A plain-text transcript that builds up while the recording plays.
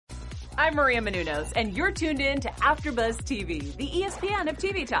I'm Maria Menounos, and you're tuned in to AfterBuzz TV, the ESPN of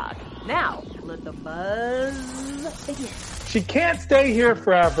TV talk. Now, let the buzz begin. She can't stay here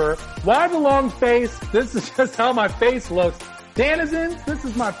forever. Why the long face? This is just how my face looks. Danizens, this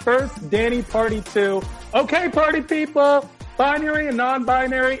is my first Danny party too. Okay, party people, binary and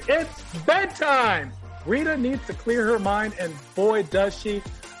non-binary, it's bedtime. Rita needs to clear her mind, and boy, does she.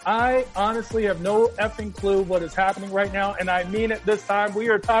 I honestly have no effing clue what is happening right now, and I mean it this time. We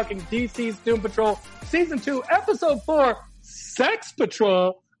are talking DC's Doom Patrol Season 2, Episode 4, Sex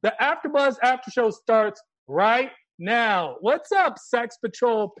Patrol. The AfterBuzz After Show starts right now. What's up, Sex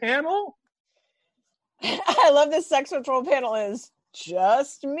Patrol panel? I love this Sex Patrol panel is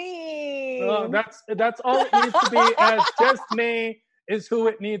just me. That's all it needs to be, as just me is who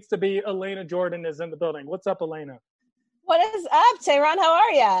it needs to be. Elena Jordan is in the building. What's up, Elena? What is up, Tehran? How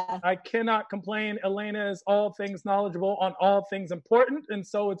are ya? I cannot complain. Elena is all things knowledgeable on all things important, and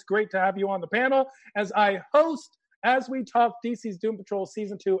so it's great to have you on the panel as I host as we talk DC's Doom Patrol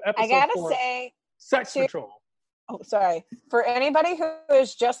Season 2, Episode 4. I gotta say, Sex Patrol. Oh, sorry. For anybody who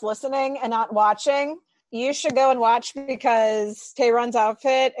is just listening and not watching, you should go and watch, because Tehran's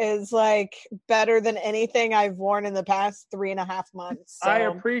outfit is like better than anything I've worn in the past 3.5 months. So, I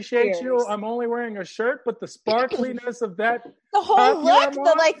appreciate you. I'm only wearing a shirt, but the sparkliness of that. The whole look,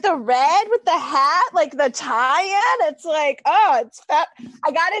 the red with the hat, like the tie-in, it's like, oh, it's fat.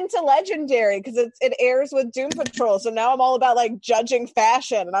 I got into Legendary because it airs with Doom Patrol. So now I'm all about like judging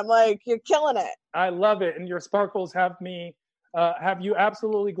fashion. And I'm like, you're killing it. I love it. And your sparkles have you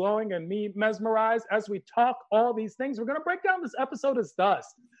absolutely glowing and me mesmerized as we talk all these things. We're going to break down this episode as thus.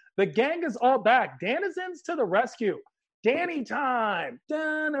 The gang is all back. Danizens to the rescue. Danny time.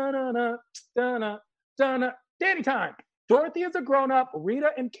 Da-na-na-na, da-na, Danny time. Dorothy is a grown-up.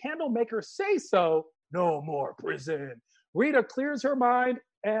 Rita and Candlemaker say so. No more prison. Rita clears her mind,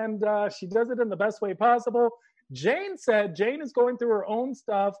 and she does it in the best way possible. Jane said Jane is going through her own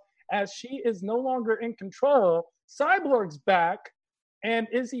stuff as she is no longer in control. Cyborg's back, and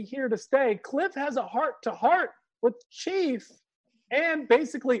is he here to stay? Cliff has a heart-to-heart with Chief and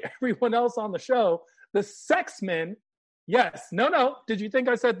basically everyone else on the show. The Sexmen, yes, no, did you think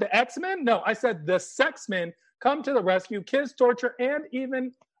I said the X-Men? No, I said the Sexmen come to the rescue, kiss, torture, and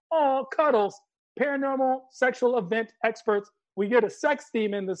even cuddles. Paranormal sexual event experts. We get a sex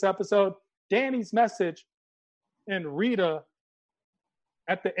theme in this episode. Danny's message, and Rita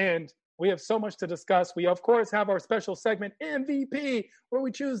at the end. We have so much to discuss. We, of course, have our special segment, MVP, where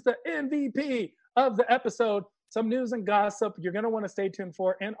we choose the MVP of the episode. Some news and gossip you're going to want to stay tuned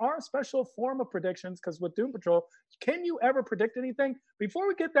for, and our special form of predictions, because with Doom Patrol, can you ever predict anything? Before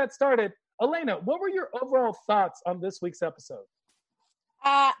we get that started, Elena, what were your overall thoughts on this week's episode?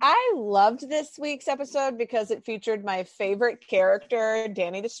 I loved this week's episode because it featured my favorite character,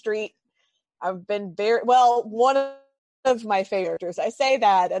 Danny the Street. I've been one of my favorites. I say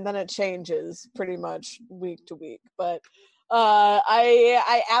that, and then it changes pretty much week to week. But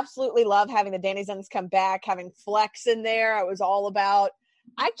I absolutely love having the Danizens come back, having Flex in there. I was all about.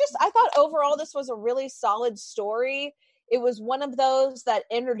 I thought overall this was a really solid story. It was one of those that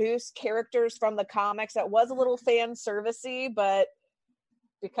introduced characters from the comics that was a little fan servicey, but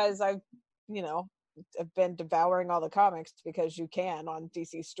because I've been devouring all the comics because you can on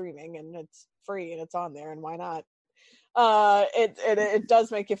DC streaming and it's free and it's on there, and why not? It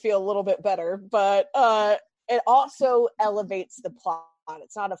does make you feel a little bit better, but it also elevates the plot.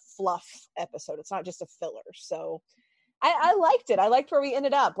 It's not a fluff episode. It's not just a filler. So I liked it. I liked where we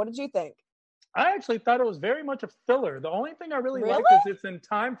ended up. What did you think? I actually thought it was very much a filler. The only thing I really liked is it's in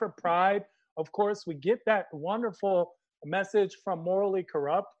time for Pride. Of course, we get that wonderful message from Morally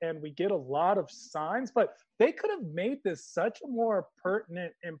Corrupt, and we get a lot of signs, but they could have made this such a more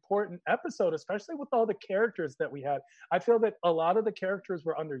pertinent, important episode, especially with all the characters that we had. I feel that a lot of the characters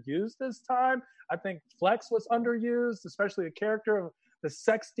were underused this time. I think Flex was underused, especially the character of the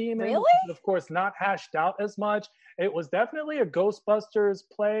sex demon, really? Of course, not hashed out as much. It was definitely a Ghostbusters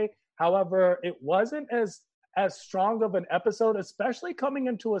play. However, it wasn't as strong of an episode, especially coming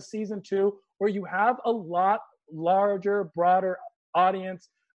into a season 2 where you have a lot larger, broader audience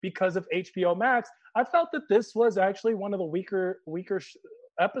because of HBO Max. I felt that this was actually one of the weaker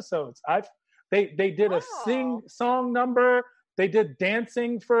episodes. They did a song number. They did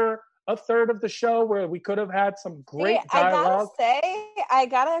dancing for a third of the show where we could have had some great dialogue. I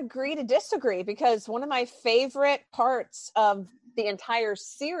gotta agree to disagree, because one of my favorite parts of the entire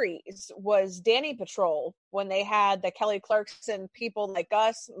series was Danny Patrol, when they had the Kelly Clarkson People Like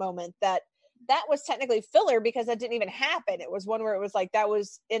Us moment. That was technically filler because that didn't even happen. It was one where it was like that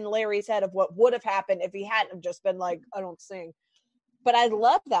was in Larry's head of what would have happened if he hadn't have just been like, I don't sing. but I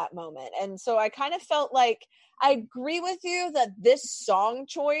love that moment. And so I kind of felt like, I agree with you that this song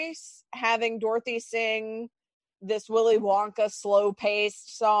choice, having Dorothy sing this Willy Wonka slow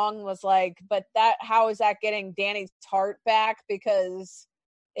paced song, was like, but how is that getting Danny's heart back? Because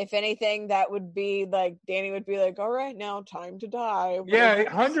if anything, that would be like, Danny would be like, all right, now time to die. Yeah,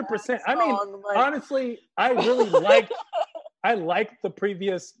 100%. I mean, honestly, I really liked the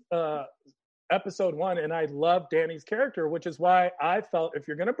previous episode 1, and I love Danny's character, which is why I felt if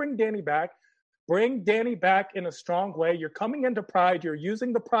you're going to bring Danny back in a strong way. You're coming into Pride, you're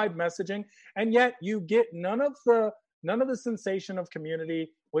using the Pride messaging, and yet you get none of the sensation of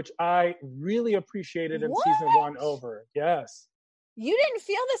Community, which I really appreciated in season 1 over. Yes. You didn't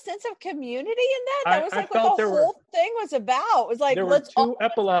feel the sense of community in that? That was like what the whole thing was about. It was like, there were 2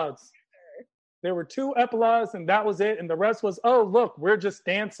 epilogues. There were 2 epilogues, and that was it. And the rest was, oh, look, we're just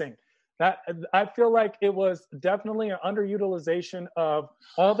dancing. That, I feel like it was definitely an underutilization of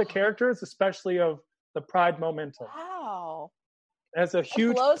all the characters, especially of the Pride momentum. Wow. As a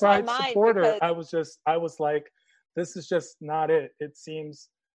huge Pride supporter, I was like, this is just not it. It seems,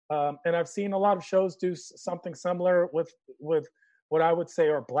 and I've seen a lot of shows do something similar with what I would say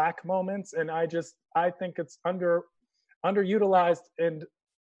are Black moments, and I think it's underutilized, and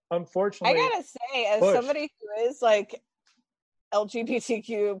unfortunately, I gotta say, as somebody who is like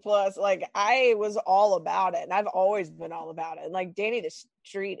LGBTQ plus, like, I was all about it, and I've always been all about it. And like, Danny the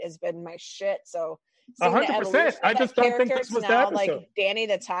Street has been my shit. So 100%. I just don't think this was that episode. Like Danny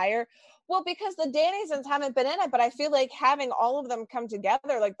the Tire. Well, because the Dannysons haven't been in it, but I feel like having all of them come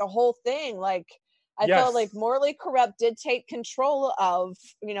together, like the whole thing, like I felt like Morally Corrupt did take control of,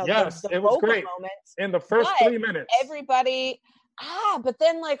 the it was great moments in the first 3 minutes. Everybody, but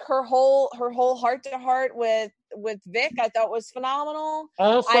then like her whole heart to heart with Vic, I thought was phenomenal.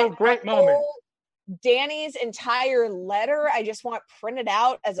 Also, great moment. Danny's entire letter, I just want printed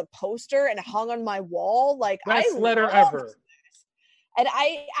out as a poster and hung on my wall. Like, best letter ever. This. And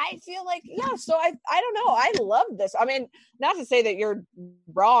I feel like, so I don't know. I love this. I mean, not to say that you're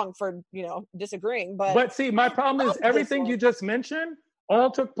wrong for, disagreeing, but see, my problem is everything you just mentioned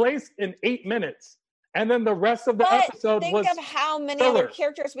all took place in 8 minutes. And then the rest of the episode was think of how many other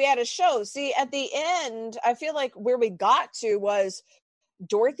characters we had to show. See, at the end, I feel like where we got to was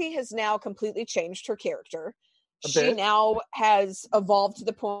Dorothy has now completely changed her character. She now has evolved to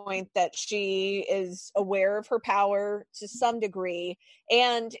the point that she is aware of her power to some degree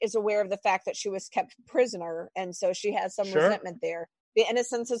and is aware of the fact that she was kept prisoner. And so she has some resentment there. The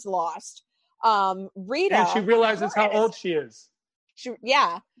innocence is lost. Rita. And she realizes how old she is.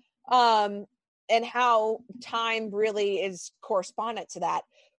 And how time really is correspondent to that.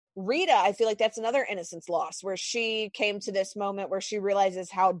 Rita, I feel like that's another innocence lost, where she came to this moment where she realizes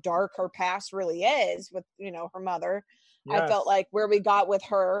how dark her past really is with, her mother. Yes. I felt like where we got with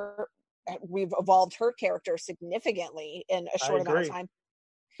her, we've evolved her character significantly in a short amount of time.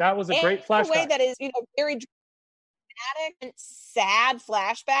 That was a great flashback. In a way that is, very dramatic and sad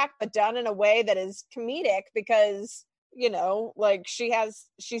flashback, but done in a way that is comedic because like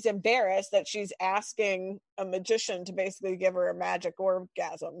she's embarrassed that she's asking a magician to basically give her a magic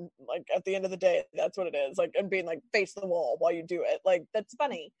orgasm. Like, at the end of the day, that's what it is. Like, and being like, face the wall while you do it. Like, that's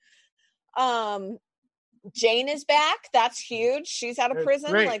funny. Jane is back. That's huge. She's out of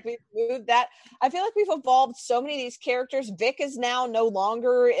prison. Great. Like, we've moved that. I feel like we've evolved so many of these characters. Vic is now no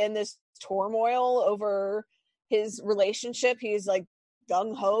longer in this turmoil over his relationship. He's like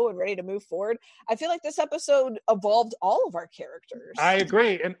gung-ho and ready to move forward. I feel like this episode evolved all of our characters. I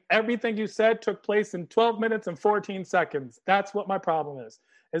agree. And everything you said took place in 12 minutes and 14 seconds. That's what my problem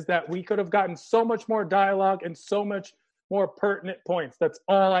is that we could have gotten so much more dialogue and so much more pertinent points. That's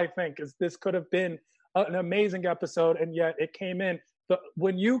all I think is this could have been an amazing episode. And yet it came in.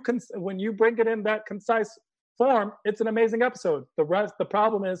 When you bring it in that concise form, it's an amazing episode. The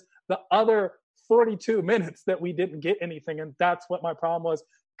problem is the other 42 minutes that we didn't get anything, and that's what my problem was.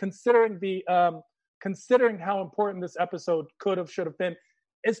 Considering how important this episode should have been,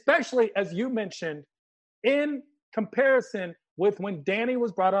 especially as you mentioned, in comparison with when Danny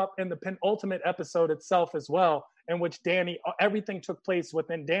was brought up in the penultimate episode itself as well, in which everything took place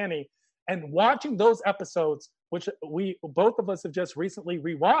within Danny, and watching those episodes, which both of us have just recently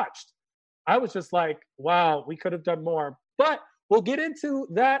rewatched, I was just like, wow, we could have done more. But we'll get into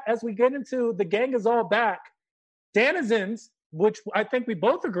that as we get into The Gang Is All Back. Danizens, which I think we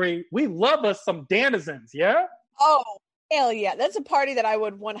both agree, we love us some Danizens, yeah? Oh, hell yeah. That's a party that I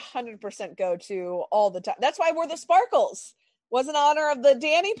would 100% go to all the time. That's why I wore the sparkles. Was in honor of the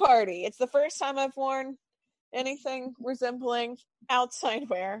Danny party. It's the first time I've worn anything resembling outside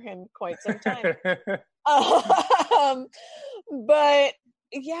wear in quite some time. But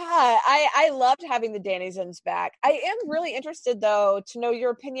yeah, I loved having the Dannysons back. I am really interested though to know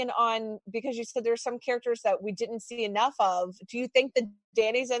your opinion on, because you said there's some characters that we didn't see enough of. Do you think the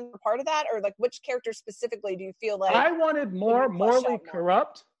Dannysons are part of that, or like which character specifically do you feel like I wanted more Morally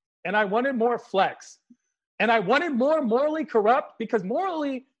Corrupt, and I wanted more Flex, and I wanted more Morally Corrupt because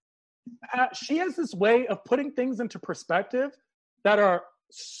Morally, she has this way of putting things into perspective that are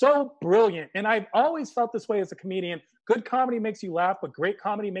so brilliant. And I've always felt this way as a comedian. Good comedy makes you laugh, but great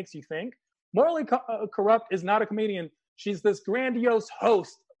comedy makes you think. Morally Corrupt is not a comedian. She's this grandiose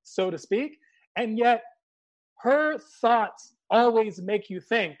host, so to speak. And yet her thoughts always make you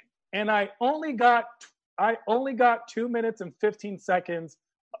think. And I only got 2 minutes and 15 seconds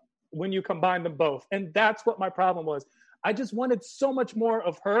when you combine them both. And that's what my problem was. I just wanted so much more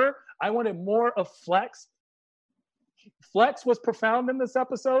of her. I wanted more of Flex. Flex was profound in this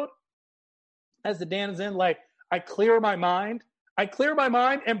episode. As the Danizen, like, I clear my mind,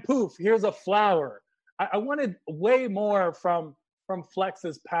 and poof, here's a flower. I wanted way more from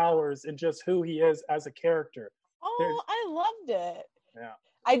Flex's powers and just who he is as a character. I loved it. Yeah.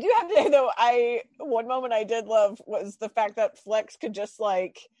 I do have to say though, one moment I did love was the fact that Flex could just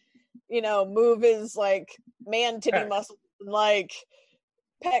like, move his like man titty muscles and like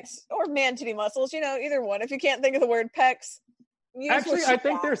pecs or man titty muscles, either one. If you can't think of the word pecs. Actually, I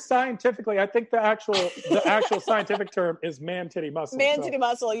think they're scientifically. I think the actual scientific term is man titty muscle. Man titty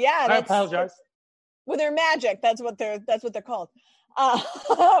muscle. Yeah. I apologize. Well, they're magic. That's what they're called.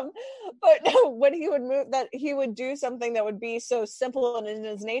 But no, when he would move, that he would do something that would be so simple and in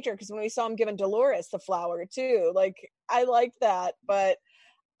his nature. Because when we saw him giving Dolores the flower too, like I liked that, but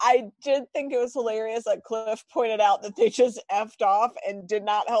I did think it was hilarious that Cliff pointed out that they just effed off and did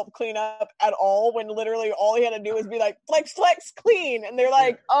not help clean up at all, when literally all he had to do was be like, flex, clean. And they're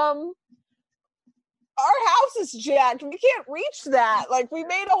like, our house is jacked. We can't reach that. Like, we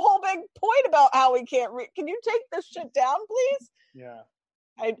made a whole big point about how we can't reach. Can you take this shit down, please? Yeah.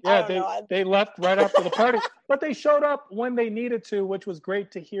 I don't know. They left right after the party, but they showed up when they needed to, which was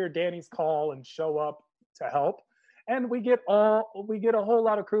great to hear Danny's call and show up to help. And we get a whole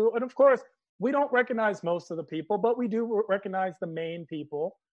lot of crew. And of course, we don't recognize most of the people, but we do recognize the main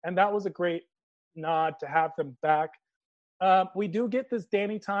people. And that was a great nod to have them back. We do get this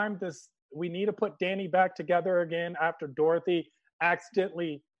Danny time. We need to put Danny back together again after Dorothy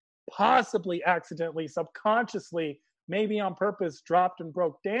possibly accidentally, subconsciously, maybe on purpose, dropped and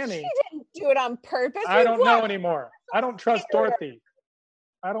broke Danny. She didn't do it on purpose. I don't know anymore. I don't trust Dorothy.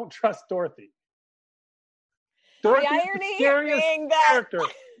 Dorothy's the irony being that character.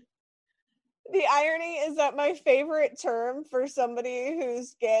 The irony is that my favorite term for somebody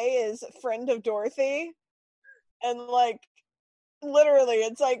who's gay is friend of Dorothy. And like, literally,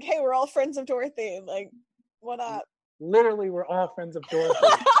 it's like, hey, we're all friends of Dorothy. Like, what up? Literally, we're all friends of Dorothy.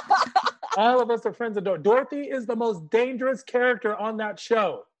 All of us are friends of Dorothy. Dorothy is the most dangerous character on that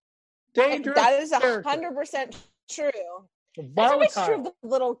show. Dangerous. That is 100% true. That's always true of the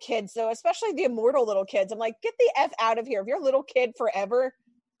little kids, though, especially the immortal little kids. I'm like, get the F out of here. If you're a little kid forever,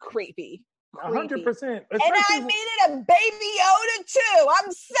 creepy. 100%. And I needed a baby Yoda, too.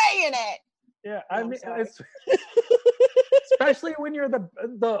 I'm saying it. Yeah, I mean, especially when you're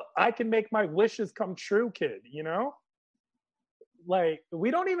the I can make my wishes come true kid, Like,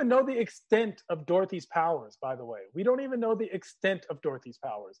 we don't even know the extent of Dorothy's powers, by the way. We don't even know the extent of Dorothy's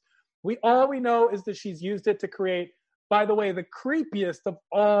powers. All we know is that she's used it to create, by the way, the creepiest of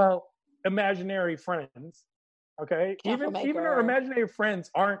all imaginary friends. Okay, even her imaginary friends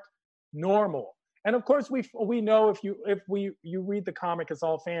aren't normal. And of course, we know if you read the comic as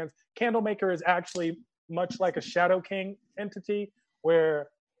all fans, Candlemaker is actually much like a Shadow King entity, where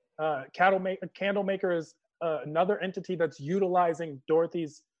Candlemaker is another entity that's utilizing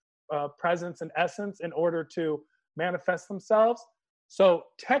Dorothy's presence and essence in order to manifest themselves. So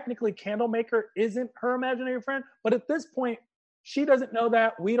technically, Candlemaker isn't her imaginary friend, but at this point, she doesn't know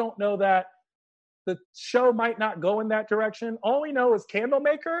that. We don't know that. The show might not go in that direction. All we know is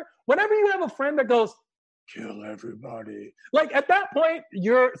Candlemaker. Whenever you have a friend that goes, kill everybody, like at that point,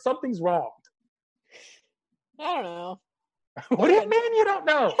 something's wrong. I don't know. What do you mean you don't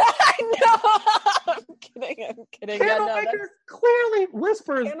know? I know. I'm kidding. Candlemaker clearly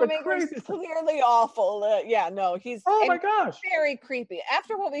whispers the craziest. Clearly awful. He's my gosh, very creepy.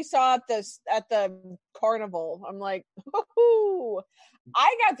 After what we saw at the carnival, I'm like, ooh.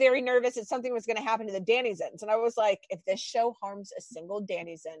 I got very nervous that something was going to happen to the Dannysons, and I was like, if this show harms a single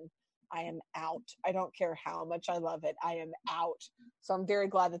Dannyson, I am out. I don't care how much I love it. I am out. So I'm very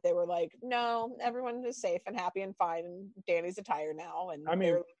glad that they were like, no, everyone is safe and happy and fine. And Danny's a tire now. And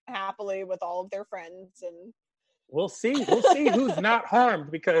they're happily with all of their friends. And we'll see. We'll see who's not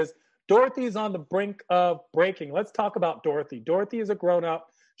harmed, because Dorothy's on the brink of breaking. Let's talk about Dorothy. Dorothy is a grown-up.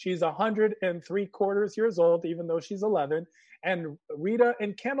 She's 103 years old, even though she's 11. And Rita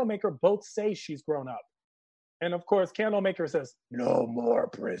and Candlemaker both say she's grown up. And of course, Candlemaker says, no more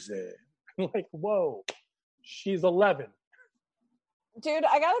prison. Like, whoa, she's 11. Dude,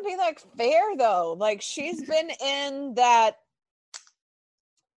 I gotta be like fair though. Like, she's been in that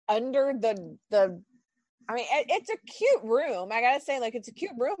under the I mean, it's a cute room. I gotta say, like, it's a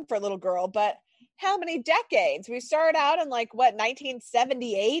cute room for a little girl, but how many decades? We started out in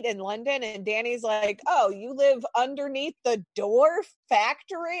 1978 in London, and Danny's like, oh, you live underneath the door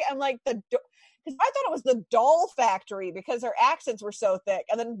factory? I'm like, the door, because I thought it was the doll factory because her accents were so thick.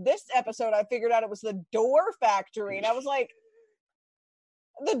 And then this episode, I figured out it was the door factory. And I was like,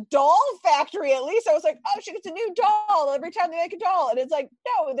 the doll factory, at least. I was like, oh, she gets a new doll every time they make a doll. And it's like,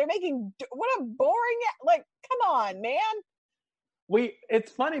 no, they're making, what a boring, like, come on, man.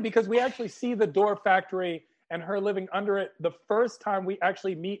 It's funny because we actually see the door factory and her living under it the first time we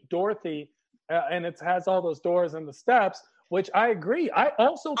actually meet Dorothy, and it has all those doors and the steps, which I agree. I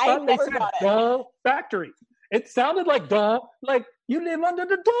also thought they said doll factory. It sounded like doll, like you live under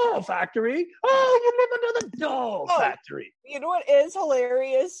the doll factory. Oh, you live under the doll factory. You know what is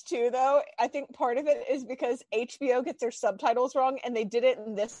hilarious too, though? I think part of it is because HBO gets their subtitles wrong, and they did it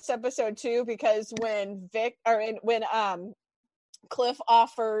in this episode too. Because when Cliff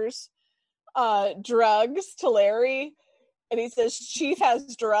offers drugs to Larry, and he says Chief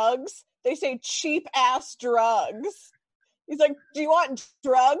has drugs, they say cheap ass drugs. He's like, do you want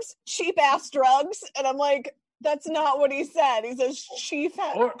drugs? Cheap ass drugs? And I'm like, that's not what he said. He says Chief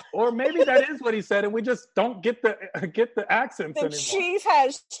has... or maybe that is what he said, and we just don't get the accents anymore. Chief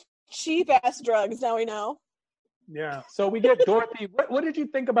has cheap ass drugs. Now we know. Yeah. So we get Dorothy. What did you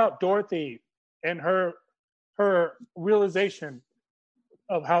think about Dorothy and her realization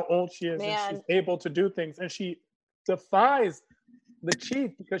of how old she is? Man. And she's able to do things, and she defies the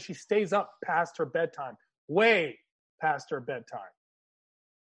Chief because she stays up past her bedtime, way past her bedtime.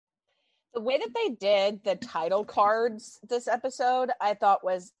 The way that they did the title cards this episode, I thought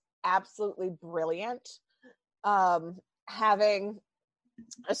was absolutely brilliant. Having,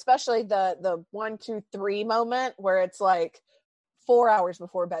 especially the 1, 2, 3 moment where it's like 4 hours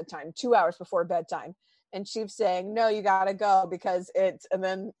before bedtime, 2 hours before bedtime, and Chief saying, no, you gotta go because it's, and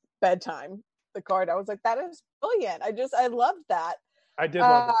then bedtime, the card. I was like, that is brilliant. I loved that. I did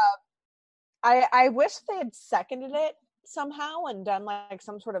love it. I wish they had seconded it somehow and done like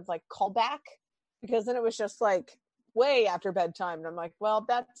some sort of like callback, because then it was just like way after bedtime, and I'm like, well,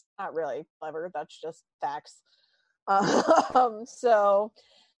 that's not really clever. That's just facts. So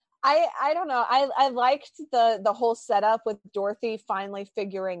I don't know. I liked the whole setup with Dorothy finally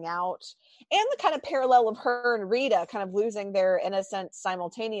figuring out, and the kind of parallel of her and Rita kind of losing their innocence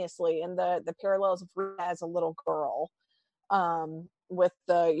simultaneously, and the parallels of Rita as a little girl, with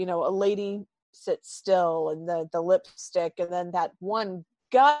the, you know, a lady sit still and the lipstick, and then that one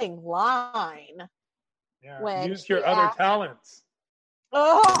gutting line. Yeah, when use your other talents.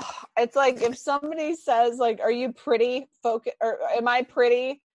 Oh, it's like if somebody says like, are you pretty? Focus, or am I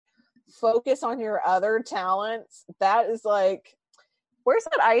pretty? Focus on your other talents. That is like, where's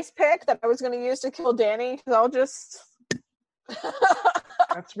that ice pick that I was going to use to kill Danny? Because I'll just...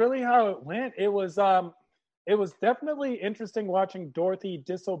 That's really how it went. It was definitely interesting watching Dorothy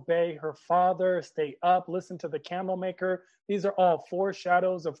disobey her father, stay up, listen to the Candlemaker. These are all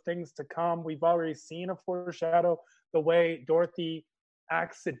foreshadows of things to come. We've already seen a foreshadow, the way Dorothy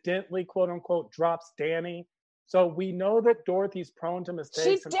accidentally, quote unquote, drops Danny. So we know that Dorothy's prone to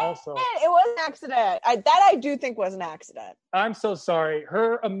mistakes. It was an accident. I do think was an accident. I'm so sorry.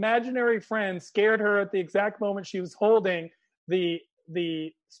 Her imaginary friend scared her at the exact moment she was holding the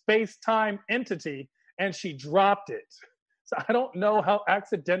space-time entity, and she dropped it. So I don't know how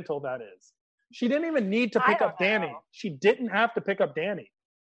accidental that is. She didn't even need to pick up Danny. She didn't have to pick up Danny.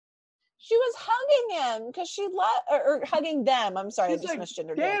 She was hugging him because she or hugging them. I'm sorry, She's I just like,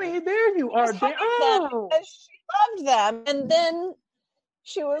 misgendered. Danny, there you are. She loved them, and then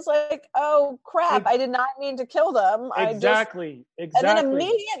she was like, "Oh crap! I did not mean to kill them." Exactly. And then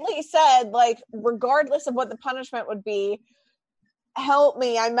immediately said, like, regardless of what the punishment would be, help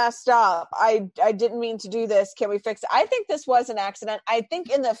me, I messed up. I didn't mean to do this. Can we fix it? I think this was an accident. I think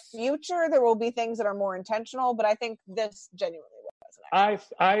in the future there will be things that are more intentional, but I think this genuinely was an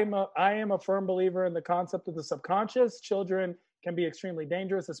accident. I am a firm believer in the concept of the subconscious. Children can be extremely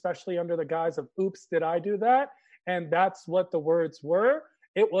dangerous, especially under the guise of "Oops, did I do that?" And that's what the words were.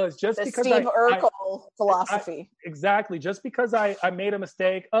 It was just The because Steve Urkel philosophy. Exactly. Just because I made a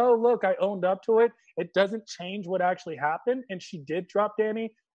mistake, oh, look, I owned up to it. It doesn't change what actually happened. And she did drop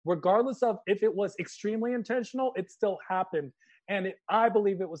Danny. Regardless of if it was extremely intentional, it still happened. And I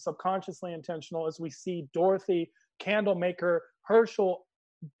believe it was subconsciously intentional, as we see Dorothy, Candlemaker, Herschel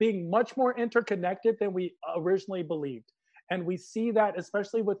being much more interconnected than we originally believed. And we see that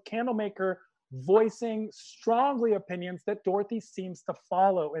especially with Candlemaker voicing strongly opinions that Dorothy seems to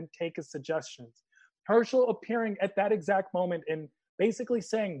follow and take as suggestions. Herschel appearing at that exact moment and basically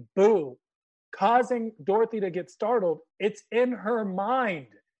saying boo, causing Dorothy to get startled. It's in her mind.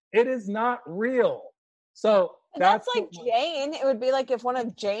 It is not real. So that's like Jane. It would be like if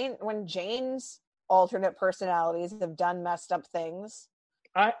when Jane's alternate personalities have done messed up things.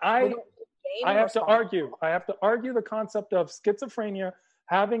 I have to argue the concept of schizophrenia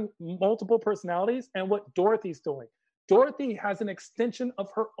having multiple personalities personalities and what Dorothy's doing. Dorothy has an extension of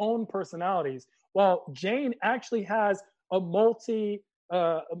her own personalities, while Jane actually has a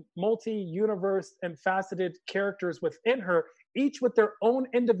multi-universe and faceted characters within her, each with their own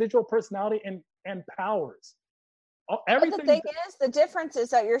individual personality and powers. Everything. But the thing is, the difference is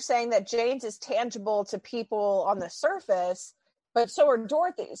that you're saying that Jane's is tangible to people on the surface, but so are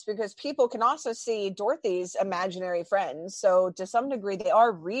Dorothy's, because people can also see Dorothy's imaginary friends. So to some degree, they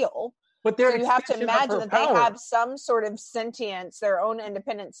are real. But so you have to imagine that they have some sort of sentience, their own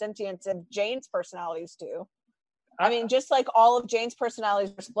independent sentience, if Jane's personalities do. I mean, just like all of Jane's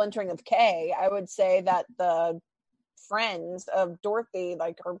personalities are splintering of Kay, I would say that the friends of Dorothy,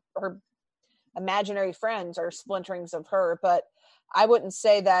 like her imaginary friends, are splinterings of her. But I wouldn't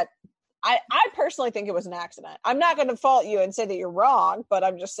say that. I personally think it was an accident. I'm not going to fault you and say that you're wrong, but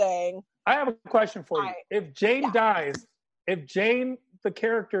I'm just saying. I have a question for you. If Jane dies, if Jane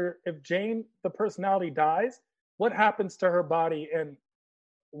the personality dies, what happens to her body and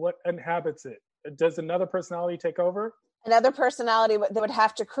what inhabits it? Does another personality take over? Another personality, they would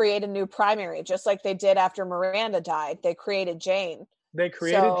have to create a new primary, just like they did after Miranda died. They created Jane.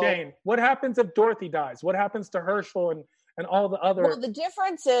 Jane. What happens if Dorothy dies? What happens to Herschel and all the other? Well, the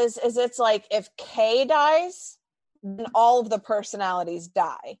difference is it's like if Kay dies, then all of the personalities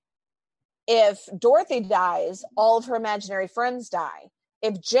die. If Dorothy dies, all of her imaginary friends die.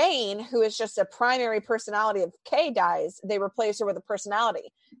 If Jane, who is just a primary personality of Kay, dies, they replace her with a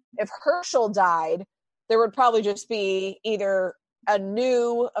personality. If Herschel died, there would probably just be either a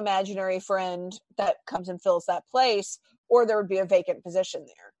new imaginary friend that comes and fills that place, or there would be a vacant position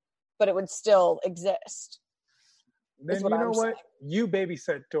there, but it would still exist. Then you know what? You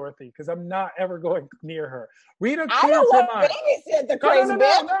babysit Dorothy, because I'm not ever going near her. Rita clears her mind. Babysit the crazy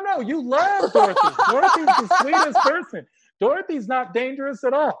bitch. No. You love Dorothy. Dorothy's the sweetest person. Dorothy's not dangerous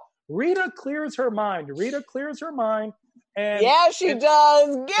at all. Rita clears her mind. And yeah, she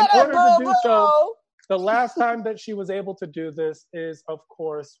does. Get it, boo. So, the last time that she was able to do this is, of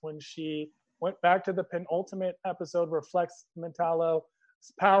course, when she went back to the penultimate episode where Flex Mentallo's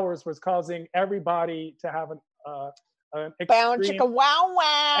powers was causing everybody to have an extreme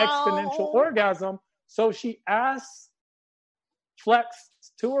exponential orgasm. So she asks Flex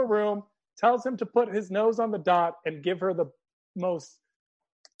to her room, tells him to put his nose on the dot and give her the most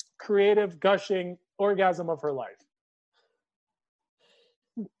creative, gushing orgasm of her life.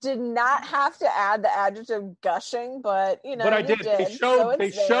 Did not have to add the adjective gushing, but you know, but I did.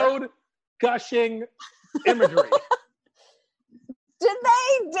 They showed gushing imagery. Did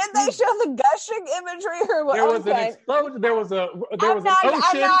they show the gushing imagery or what? There was an explosion. There was an ocean.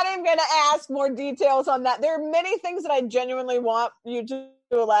 I'm not even going to ask more details on that. There are many things that I genuinely want you to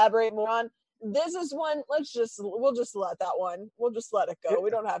elaborate more on. This is one. We'll just let that one. We'll just let it go. We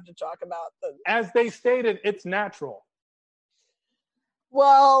don't have to talk about the. As they stated, it's natural.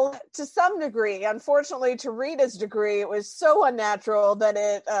 Well, to some degree, unfortunately, to Rita's degree, it was so unnatural that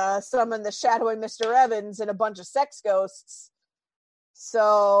it summoned the shadowy Mr. Evans and a bunch of sex ghosts.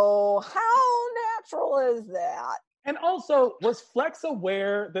 So how natural is that? And also, was Flex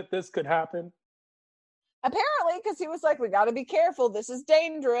aware that this could happen? Apparently, because he was like, we got to be careful. This is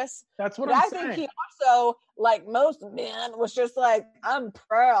dangerous. That's what I'm saying. I think he also, like most men, was just like, I'm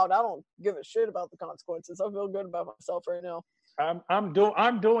proud. I don't give a shit about the consequences. I feel good about myself right now. I'm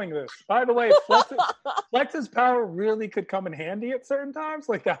doing this. By the way, Flex's power really could come in handy at certain times.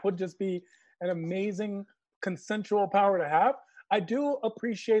 Like that would just be an amazing consensual power to have. I do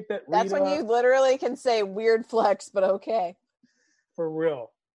appreciate that Rita... That's when you literally can say weird flex, but okay. For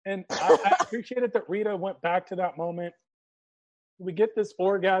real. And I appreciate it that Rita went back to that moment. We get this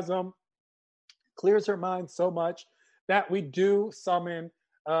orgasm, clears her mind so much. that we do summon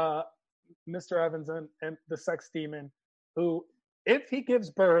Mr. Evans and the sex demon, who, if he gives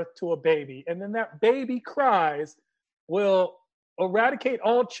birth to a baby and then that baby cries, will eradicate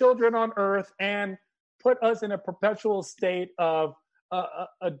all children on earth and put us in a perpetual state of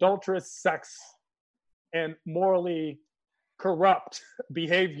adulterous sex and morally corrupt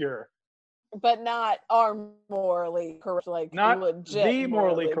behavior. But not our morally corrupt, like Not legit the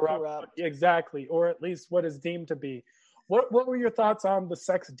morally corrupt. Exactly, or at least what is deemed to be. What were your thoughts on the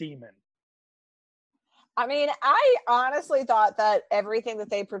sex demon? I mean, I honestly thought that everything that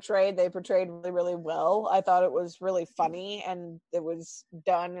they portrayed really, really well. I thought it was really funny, and it was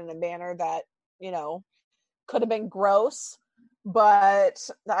done in a manner that, you know, could have been gross, but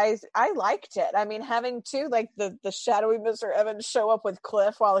I liked it. I mean, having too, like, the shadowy Mr. Evans show up with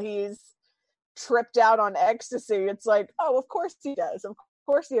Cliff while he's tripped out on ecstasy. It's like, oh, of course he does. Of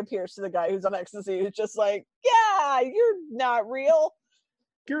course he appears to the guy who's on ecstasy. It's just like, yeah, you're not real.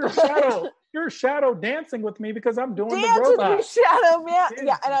 You're a shadow. You're a shadow dancing with me because I'm doing the Dance robot. with me, shadow man.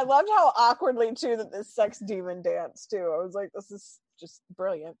 Yeah, and I loved how awkwardly too that this sex demon danced too. I was like, this is just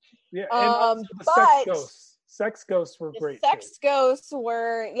brilliant. Yeah, and also the but sex ghosts. Sex ghosts were great. Sex ghosts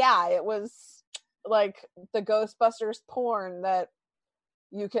were, yeah, it was like the Ghostbusters porn that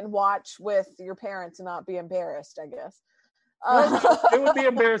you can watch with your parents and not be embarrassed, I guess. It would be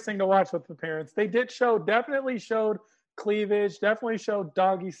embarrassing to watch with the parents. They definitely showed cleavage, definitely showed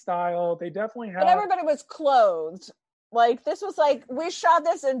doggy style. They definitely had. But everybody was clothed. Like, this was like, we shot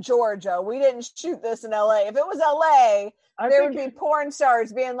this in Georgia. We didn't shoot this in LA. If it was LA, there would be porn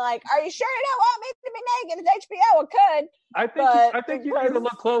stars being like, are you sure you don't want me to be naked? It's HBO. It could. I think you need to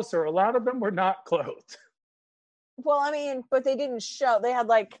look closer. A lot of them were not clothed. Well, I mean, but they didn't show. They had,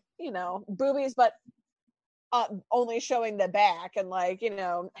 like, you know, boobies, but only showing the back and, like, you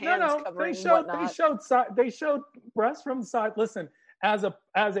know, hands covering whatnot. They showed breasts from the side. Listen, as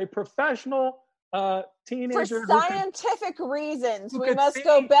a professional teenager, for scientific reasons, we must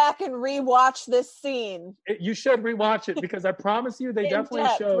go back and rewatch this scene. You should rewatch it because I promise you, they definitely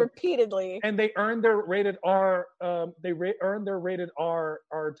showed repeatedly, and they earned their rated R. Earned their rated R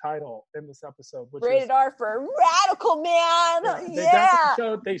title in this episode, which rated R for radical man.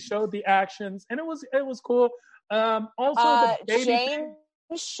 They showed the actions, and it was cool. Also, the baby Jane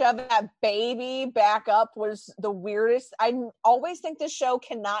shoving that baby back up was the weirdest. I always think this show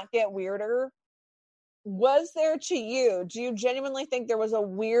cannot get weirder. Was there to you? Do you genuinely think there was a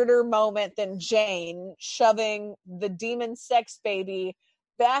weirder moment than Jane shoving the demon sex baby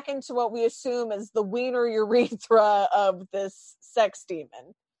back into what we assume is the wiener urethra of this sex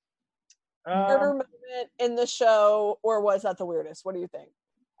demon? Weirder moment in the show, or was that the weirdest? What do you think?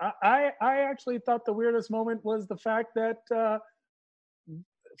 I actually thought the weirdest moment was the fact that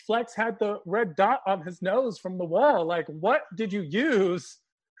Flex had the red dot on his nose from the wall. Like, what did you use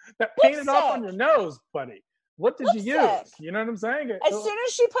that painted off on your nose, buddy? What did you use? You know what I'm saying? As soon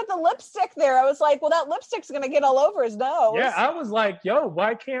as she put the lipstick there, I was like, well, that lipstick's going to get all over his nose. Yeah, I was like, yo,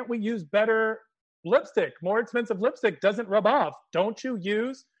 why can't we use better lipstick? More expensive lipstick doesn't rub off. Don't you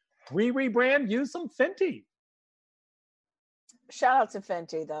use rebrand? Use some Fenty. Shout out to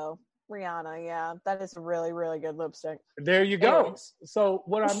Fenty, though. Rihanna, yeah, that is a really, really good lipstick. There you go. Anyways. So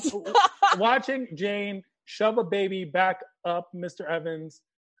what I'm watching Jane shove a baby back up Mr. Evans,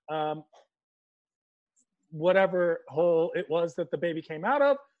 whatever hole it was that the baby came out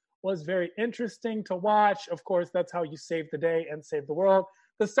of, was very interesting to watch. Of course, that's how you save the day and save the world.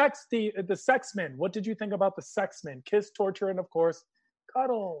 The Sexmen. What did you think about the Sexmen? Kiss, torture, and of course,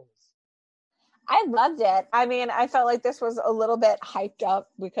 cuddles. I loved it. I mean, I felt like this was a little bit hyped up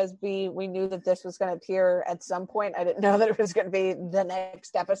because we knew that this was going to appear at some point. I didn't know that it was going to be the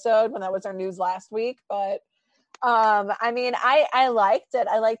next episode when that was our news last week. But I mean, I liked it.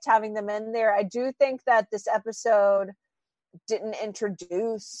 I liked having them in there. I do think that this episode didn't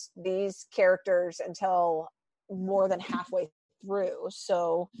introduce these characters until more than halfway through.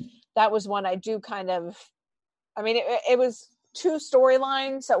 So that was one I do kind of, I mean, it was two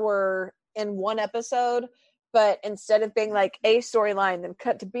storylines that were in one episode, but instead of being like A storyline, then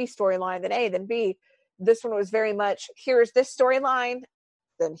cut to B storyline, then A, then B, this one was very much, here's this storyline,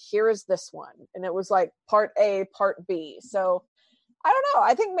 then here is this one. And it was like part A, part B. So I don't know.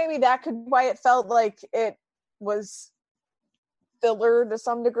 I think maybe that could be why it felt like it was filler to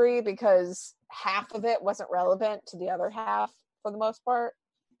some degree, because half of it wasn't relevant to the other half for the most part.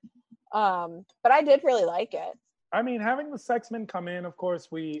 But I did really like it. I mean, having the Sexmen come in, of course,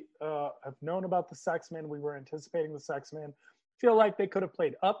 we have known about the Sexmen. We were anticipating the Sexmen. Feel like they could have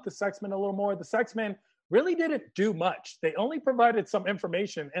played up the Sexmen a little more. The Sexmen really didn't do much. They only provided some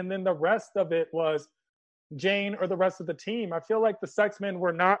information, and then the rest of it was Jane or the rest of the team. I feel like the Sexmen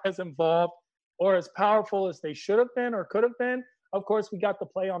were not as involved or as powerful as they should have been or could have been. Of course, we got the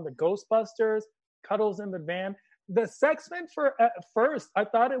play on the Ghostbusters, Cuddles in the van. The Sexmen, at first, I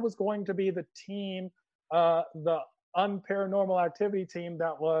thought it was going to be the team, the Unparanormal Activity team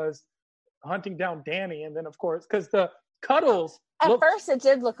that was hunting down Danny. And then, of course, because the Cuddles... At first, it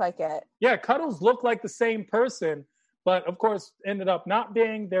did look like it. Yeah, Cuddles looked like the same person, but of course, ended up not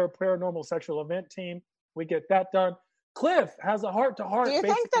being their paranormal sexual event team. We get that done. Cliff has a heart-to-heart. Do you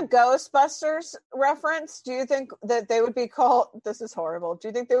think the Ghostbusters reference, do you think that they would be called, this is horrible, do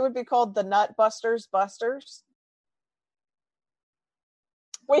you think they would be called the Nutbusters Busters?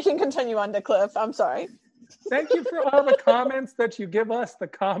 We can continue on to Cliff. I'm sorry. Thank you for all the comments that you give us. The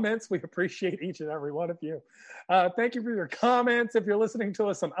comments, we appreciate each and every one of you. Thank you for your comments. If you're listening to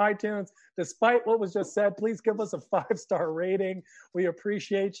us on iTunes, despite what was just said, please give us a 5-star rating. We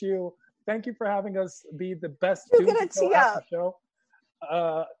appreciate you. Thank you for having us be the best show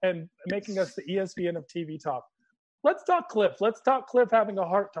and making us the ESPN of TV talk. Let's talk Cliff. Let's talk Cliff having a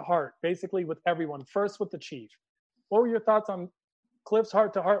heart-to-heart, basically with everyone. First with the Chief. What were your thoughts on Cliff's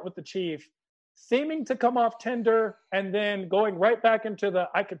heart-to-heart with the Chief? Seeming to come off tender and then going right back into the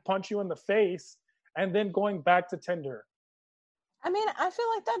I could punch you in the face and then going back to tender. I mean, I feel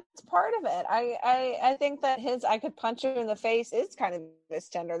like that's part of it. I think that his I could punch you in the face is kind of this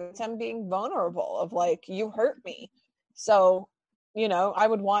tender. That's him being vulnerable of like, you hurt me. So, you know, I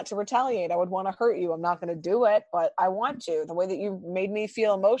would want to retaliate. I would want to hurt you. I'm not going to do it, but I want to. The way that you made me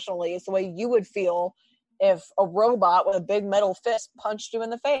feel emotionally is the way you would feel if a robot with a big metal fist punched you in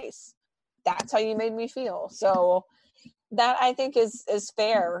the face. That's how you made me feel. So that I think is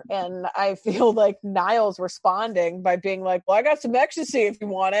fair. And I feel like Niles responding by being like, well, I got some ecstasy if you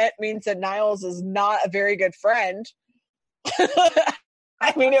want it, means that Niles is not a very good friend.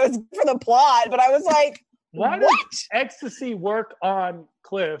 I mean, it was for the plot, but I was like, why does ecstasy work on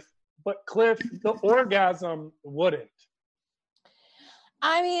Cliff, but Cliff, the orgasm wouldn't?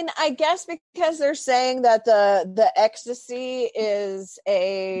 I mean, I guess because they're saying that the ecstasy is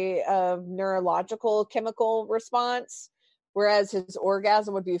a neurological chemical response, whereas his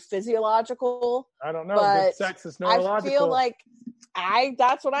orgasm would be physiological. I don't know. But sex is neurological. I feel like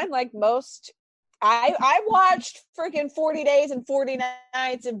that's what I'm like most. I watched freaking 40 Days and 40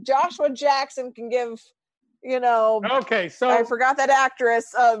 Nights. If Joshua Jackson can give, you know, okay, so I forgot that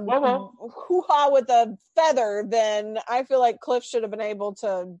actress hoo-ha with a feather, then I feel like Cliff should have been able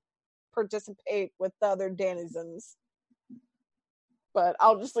to participate with the other denizens. But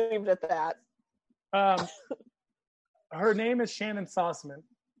I'll just leave it at that. Her name is Shannon Sossman,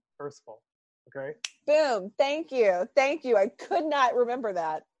 first of all. Okay. Boom. Thank you. I could not remember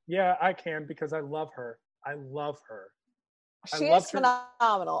that. Yeah, I can because I love her. She is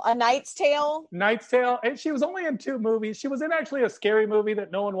phenomenal. A Knight's Tale. And she was only in 2 movies. She was in actually a scary movie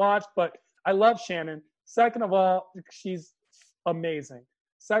that no one watched, but I love Shannon. Second of all, she's amazing.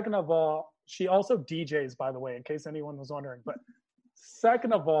 Second of all, she also DJs, by the way, in case anyone was wondering. But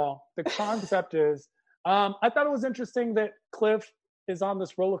second of all, the concept is, I thought it was interesting that Cliff is on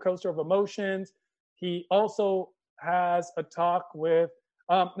this roller coaster of emotions. He also has a talk with,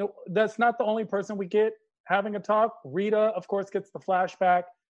 no, that's not the only person we get having a talk. Rita, of course, gets the flashback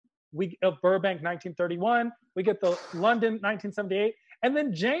of Burbank 1931. We get the London 1978. And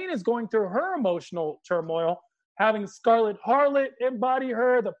then Jane is going through her emotional turmoil, having Scarlet Harlot embody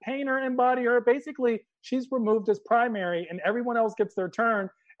her, the painter embody her. Basically, she's removed as primary and everyone else gets their turn.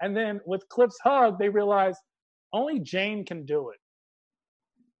 And then with Cliff's hug, they realize only Jane can do it.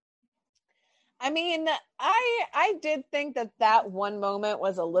 I mean, I did think that one moment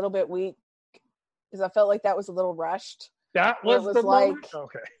was a little bit weak because I felt like that was a little rushed. That was the like, moment?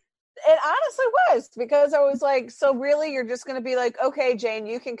 Okay. It honestly was, because I was like, so really you're just going to be like, okay, Jane,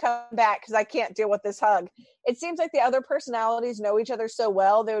 you can come back because I can't deal with this hug. It seems like the other personalities know each other so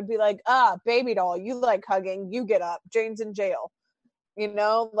well. They would be like, baby doll, you like hugging, you get up. Jane's in jail. You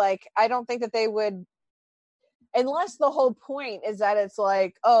know, like, I don't think that they would, unless the whole point is that it's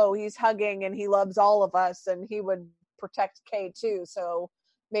like, oh, he's hugging and he loves all of us and he would protect Kay too. So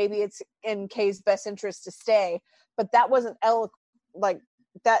maybe it's in Kay's best interest to stay. But that wasn't like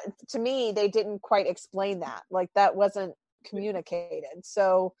that to me. They didn't quite explain that. Like, that wasn't communicated.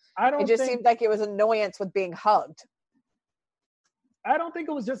 So it just seemed like it was annoyance with being hugged. I don't think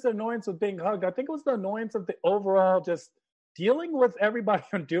it was just the annoyance with being hugged. I think it was the annoyance of the overall just dealing with everybody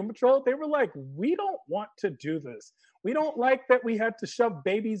on Doom Patrol. They were like, we don't want to do this. We don't like that we had to shove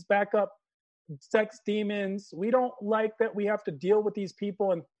babies back up sex demons. We don't like that we have to deal with these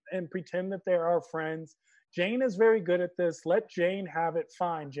people and pretend that they're our friends. Jane is very good at this. Let Jane have it.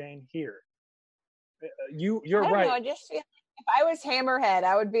 Fine, Jane, here. You're I don't right. know. I just feel like if I was Hammerhead,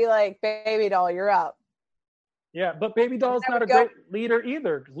 I would be like, baby doll, you're up. Yeah, but Baby Doll's I not would a go, great leader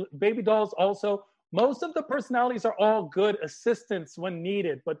either. Baby Doll's also, most of the personalities are all good assistants when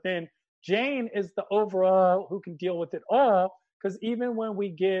needed, but then Jane is the overall who can deal with it all. Because even when we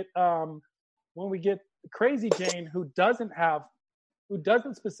get Crazy Jane, who doesn't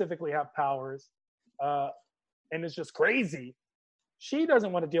specifically have powers, uh, and is just crazy, she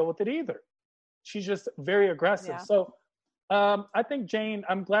doesn't want to deal with it either. She's just very aggressive. yeah. So I think Jane.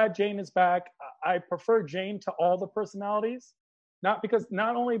 I'm glad Jane is back. I prefer Jane to all the personalities, not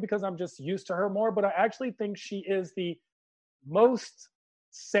only because I'm just used to her more, but I actually think she is the most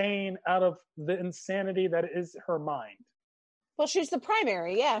sane out of the insanity that is her mind. Well, she's the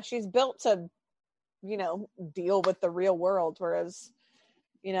primary. Yeah. She's built to, deal with the real world. Whereas,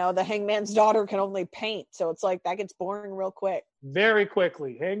 the hangman's daughter can only paint. So it's like that gets boring real quick. Very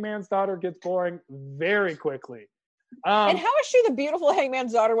quickly, Hangman's daughter gets boring very quickly. And how is she the beautiful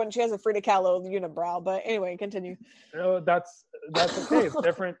hangman's daughter when she has a Frida Kahlo unibrow? But anyway, continue. That's okay. It's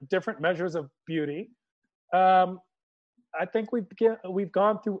different measures of beauty. I think we've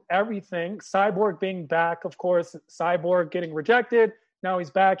gone through everything. Cyborg being back, of course. Cyborg getting rejected. Now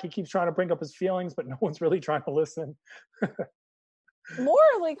he's back. He keeps trying to bring up his feelings, but no one's really trying to listen.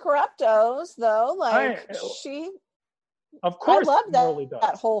 Morally Corruptos, though, of course, I love morally does.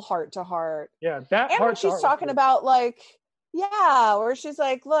 that whole heart to heart. Yeah, that. And when she's talking about where she's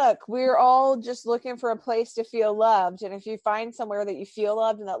like, look, we're all just looking for a place to feel loved. And if you find somewhere that you feel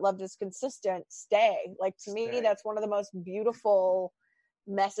loved and that love is consistent, stay. Like, to me, that's one of the most beautiful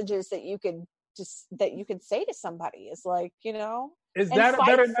messages that you could say to somebody is like, is that a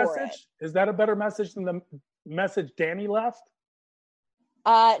better message? Is that a better message than the message Danny left?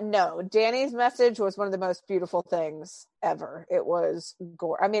 No, Danny's message was one of the most beautiful things ever. It was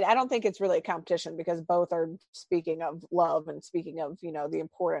gore. I mean, I don't think it's really a competition because both are speaking of love and speaking of, the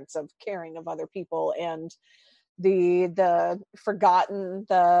importance of caring of other people and the forgotten,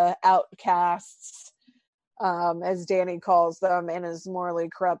 the outcasts, as Danny calls them, and as Morally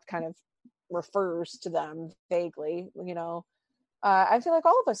Corrupt kind of refers to them vaguely, I feel like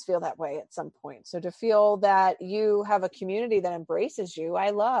all of us feel that way at some point. So to feel that you have a community that embraces you, I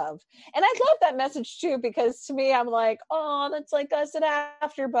love. And I love that message too, because to me, I'm like, oh, that's like us at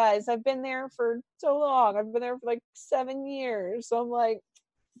AfterBuzz. I've been there for so long. I've been there for like 7 years. So I'm like,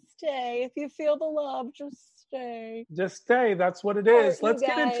 stay. If you feel the love, just stay. Just stay. That's what it is. Let's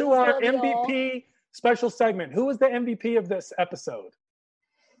get into our MVP special segment. Who is the MVP of this episode?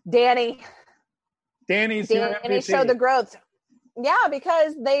 Danny. Danny showed the growth. Yeah,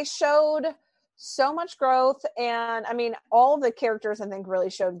 because they showed so much growth. And I mean, all of the characters, I think, really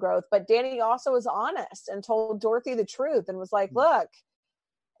showed growth. But Danny also was honest and told Dorothy the truth and was like, look,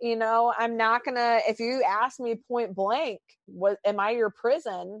 I'm not going to, if you ask me point blank, am I your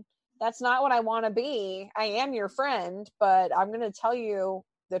prison? That's not what I want to be. I am your friend, but I'm going to tell you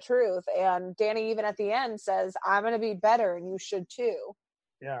the truth. And Danny, even at the end, says, I'm going to be better and you should too.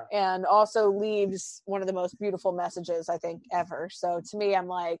 Yeah. And also leaves one of the most beautiful messages, I think, ever. So to me, I'm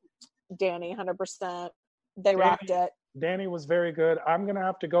like, Danny, 100%. They rocked it. Danny was very good. I'm going to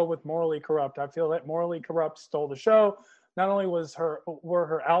have to go with Morally Corrupt. I feel that Morally Corrupt stole the show. Not only were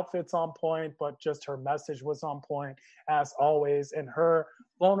her outfits on point, but just her message was on point, as always. And her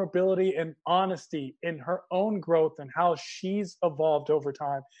vulnerability and honesty in her own growth and how she's evolved over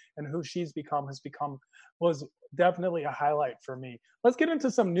time and who she's become was definitely a highlight for me. Let's get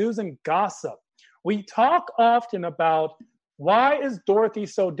into some news and gossip. We talk often about why is Dorothy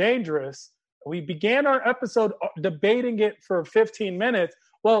so dangerous? We began our episode debating it for 15 minutes.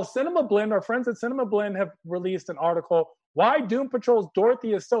 Well, Cinema Blend, our friends at Cinema Blend have released an article, Why Doom Patrol's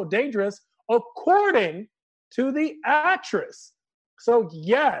Dorothy is So Dangerous, according to the actress. So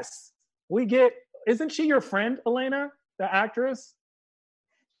yes, isn't she your friend, Elena, the actress?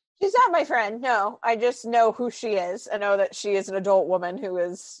 She's not my friend, no. I just know who she is. I know that she is an adult woman who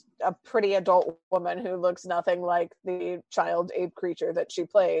is a pretty adult woman who looks nothing like the child ape creature that she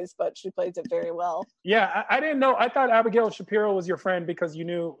plays, but she plays it very well. Yeah, I didn't know. I thought Abigail Shapiro was your friend because you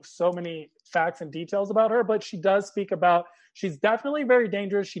knew so many facts and details about her, but she does speak about she's definitely very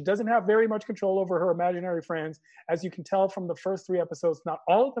dangerous. She doesn't have very much control over her imaginary friends. As you can tell from the first 3 episodes, not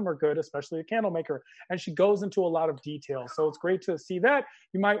all of them are good, especially the Candlemaker. And she goes into a lot of detail. So it's great to see that.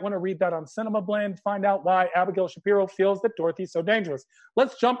 You might want to read that on Cinema Blend, find out why Abigail Shapiro feels that Dorothy's so dangerous.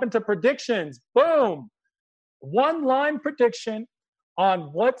 Let's jump into predictions. Boom! 1-line prediction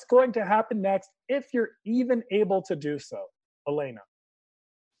on what's going to happen next, if you're even able to do so. Elena.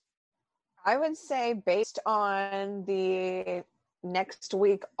 I would say based on the next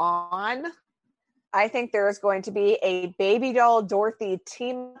week on, I think there is going to be a Baby Doll Dorothy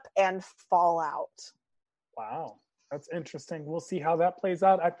team up and fallout. Wow, that's interesting. We'll see how that plays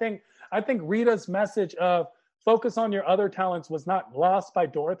out. I think Rita's message of focus on your other talents was not lost by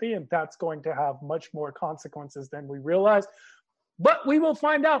Dorothy, and that's going to have much more consequences than we realize. But we will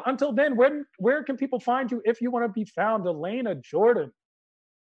find out. Until then, where can people find you if you want to be found, Elena Jordan?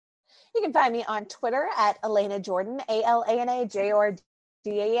 You can find me on Twitter at Elena Jordan, ALANAJORDAN,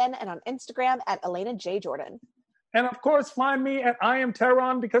 and on Instagram at Elena J. Jordan. And of course, find me at I Am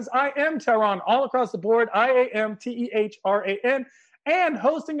Tehran, because I am Tehran all across the board, IAMTEHRAN, and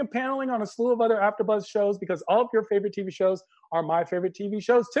hosting and paneling on a slew of other AfterBuzz shows, because all of your favorite TV shows are my favorite TV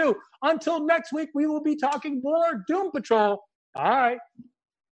shows too. Until next week, we will be talking more Doom Patrol. Bye.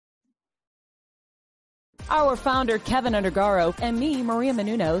 Our founder, Kevin Undergaro, and me, Maria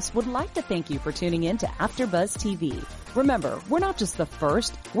Menounos, would like to thank you for tuning in to AfterBuzz TV. Remember, we're not just the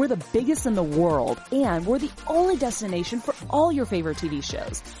first, we're the biggest in the world, and we're the only destination for all your favorite TV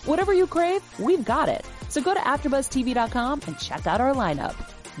shows. Whatever you crave, we've got it. So go to AfterBuzzTV.com and check out our lineup.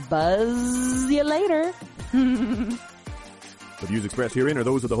 Buzz you later. The views expressed herein are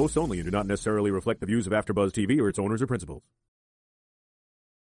those of the hosts only and do not necessarily reflect the views of AfterBuzz TV or its owners or principals.